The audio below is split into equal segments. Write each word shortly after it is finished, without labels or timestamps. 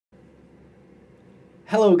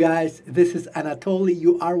Hello guys, this is Anatoly.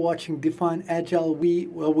 You are watching Define Agile.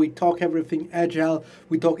 We talk everything Agile.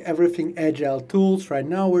 We talk everything Agile tools. Right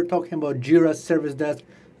now we're talking about Jira Service Desk.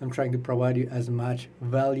 I'm trying to provide you as much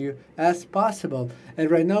value as possible.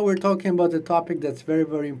 And right now we're talking about a topic that's very,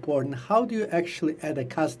 very important. How do you actually add a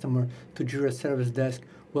customer to Jira Service Desk?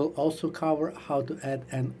 We'll also cover how to add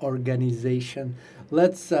an organization.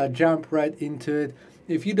 Let's jump right into it.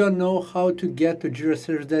 If you don't know how to get to Jira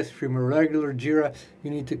Service Desk from a regular Jira, you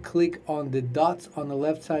need to click on the dots on the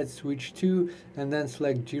left side, switch to, and then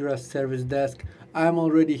select Jira Service Desk. I'm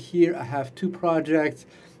already here. I have two projects.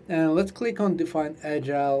 And let's click on Define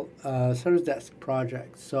Agile Service Desk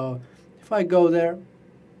project. So if I go there,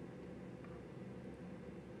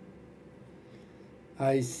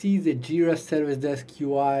 I see the Jira Service Desk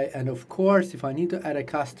UI, and of course, if I need to add a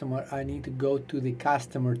customer, I need to go to the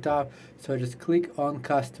Customer tab. So I just click on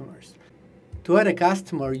Customers. To add a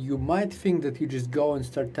customer, you might think that you just go and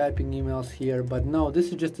start typing emails here, but no, this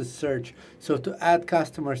is just a search. So to add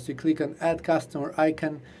customers, you click on Add Customer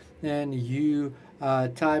icon, and you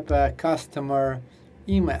type a customer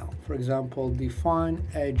email. For example,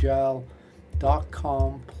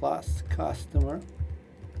 defineagile.com plus customer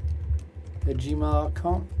at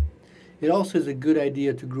gmail.com. It also is a good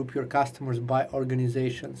idea to group your customers by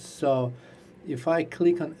organizations. So if I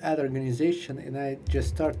click on add organization and I just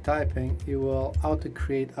start typing, it will auto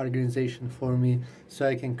create organization for me, so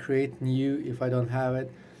I can create new if I don't have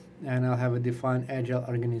it, and I'll have a Define Agile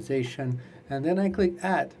organization, and then I click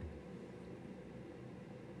add.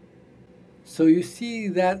 So you see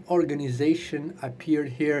that organization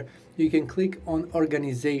appeared here. You can click on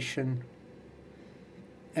organization,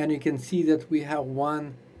 and you can see that we have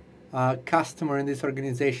one customer in this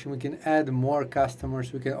organization. We can add more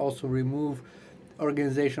customers. We can also remove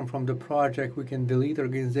organization from the project. We can delete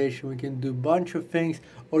organization. We can do a bunch of things.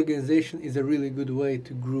 Organization is a really good way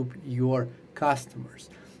to group your customers.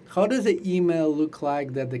 How does the email look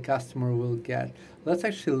like that the customer will get? Let's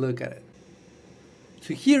actually look at it.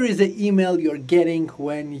 So here is the email you're getting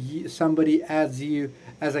when somebody adds you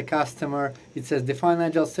as a customer. It says Define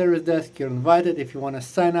Agile Service Desk. You're invited. If you want to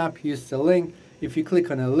sign up, use the link. If you click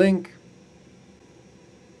on a link,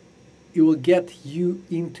 it will get you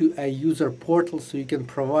into a user portal, so you can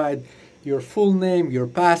provide your full name, your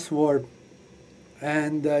password,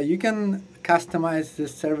 and you can customize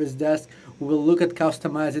this service desk. We will look at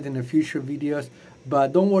customize it in the future videos,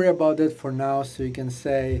 but don't worry about it for now. So you can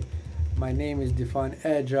say, my name is Define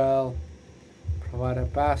Agile, provide a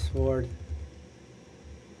password,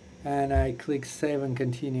 and I click save and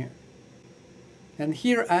continue. And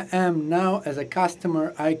here I am now as a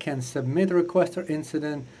customer. I can submit a request or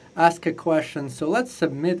incident, ask a question. So let's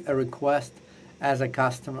submit a request as a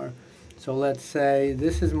customer. So let's say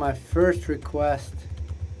this is my first request.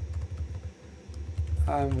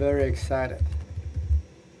 I'm very excited.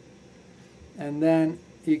 And then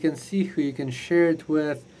you can see who you can share it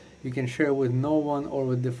with. You can share it with no one or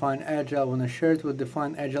with Define Agile. When I share it with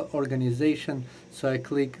Define Agile organization, so I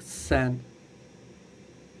click send.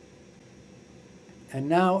 And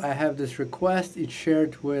now I have this request. It's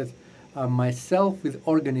shared with myself, with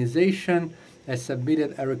organization. I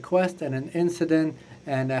submitted a request and an incident,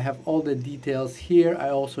 and I have all the details here. I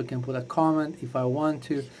also can put a comment if I want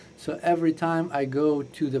to. So every time I go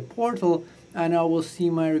to the portal, and I will see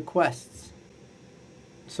my requests.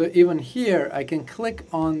 So even here, I can click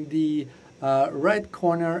on the right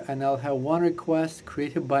corner, and I'll have one request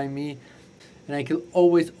created by me, and I can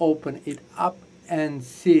always open it up and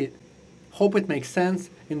see it. Hope it makes sense.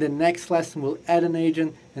 In the next lesson, we'll add an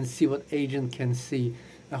agent and see what agent can see.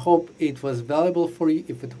 I hope it was valuable for you.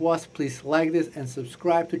 If it was, please like this and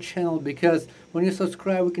subscribe to the channel, because when you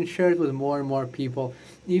subscribe, we can share it with more and more people.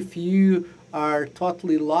 If you are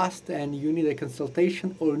totally lost and you need a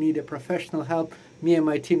consultation or need a professional help, me and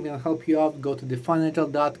my team can help you out. Go to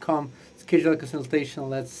defineagile.com, schedule a consultation.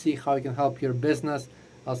 Let's see how we can help your business.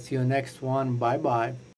 I'll see you next one. Bye-bye.